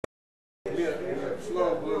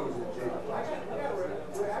slow blues.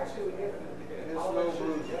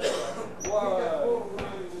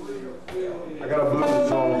 I got a blues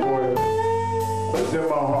song for you. It's in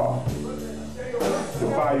my heart. The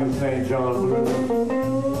Bayou St. John Blues.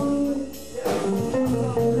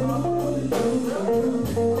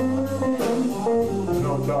 You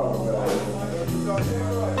know what I'm talking about.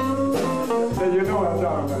 Say, you know what I'm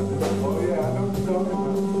talking about. Oh yeah, I know what you're talking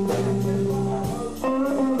about.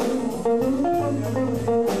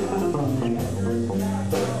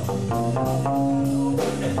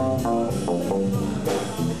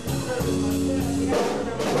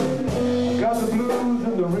 Got the blues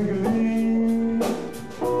and the Rigolets,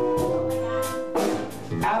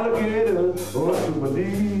 alligators up to my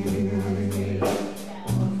knees.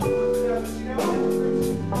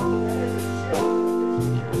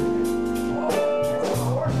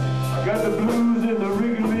 I got the blues and the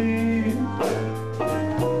Rigolets,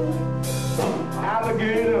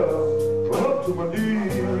 alligator up to my knees.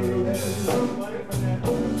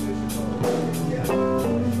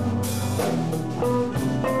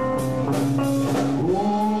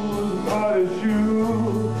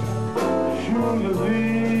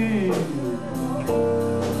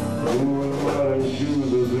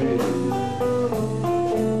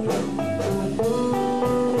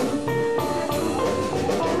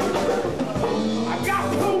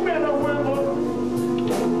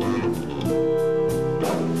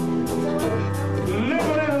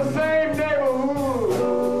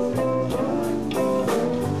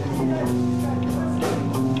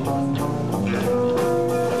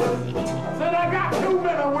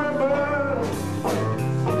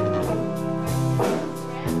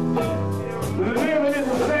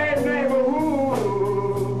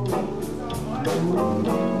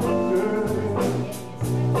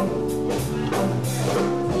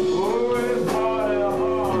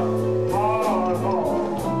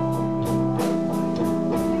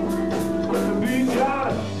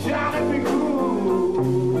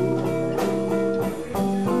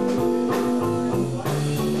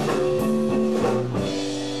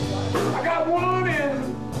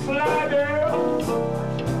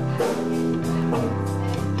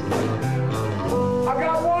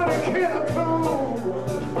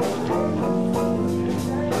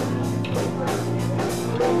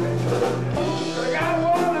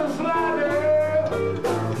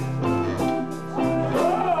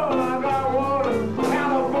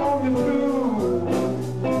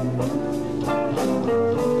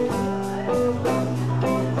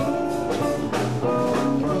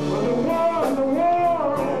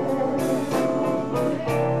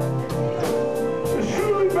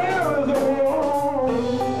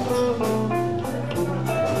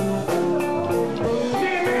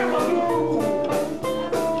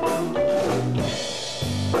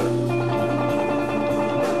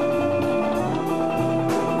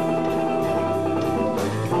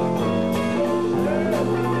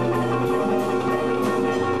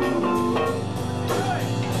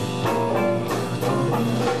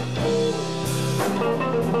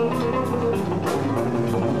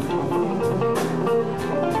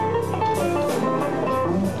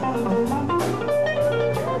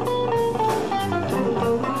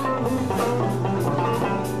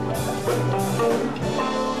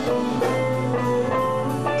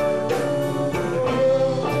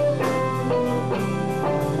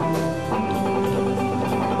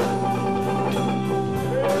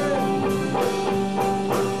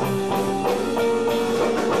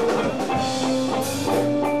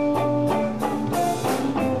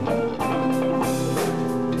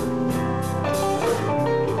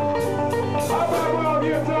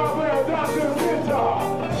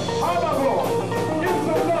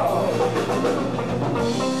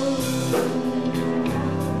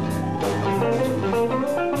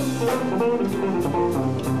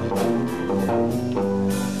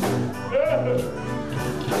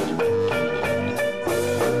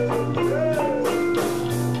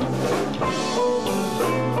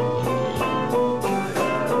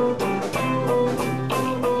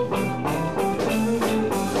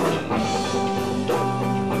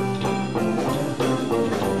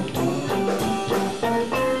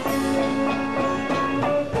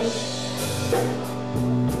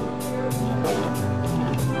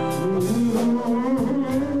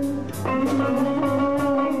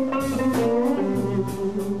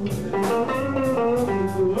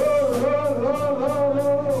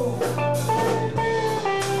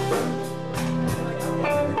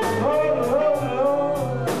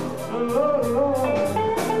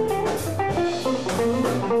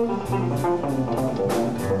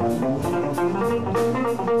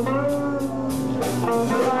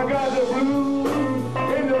 I got the blues.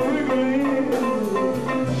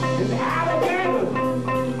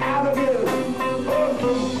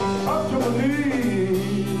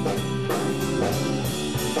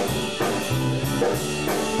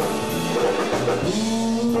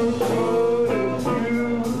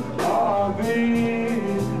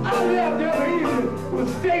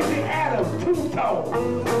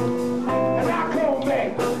 And I come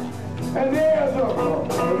back, and there's a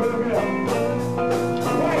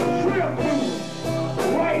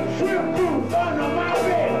white shrimp booth under my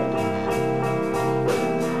bed.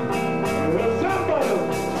 Somebody,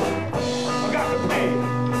 I got to pay.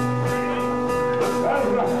 That's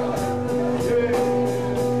right. Yeah.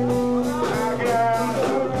 I got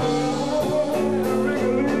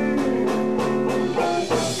Rigolets.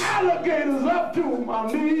 Alligators up to my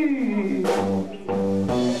knees.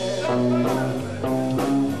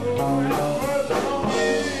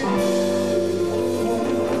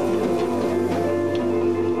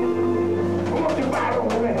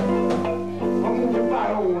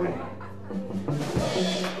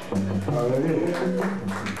 Oh,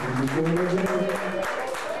 yeah.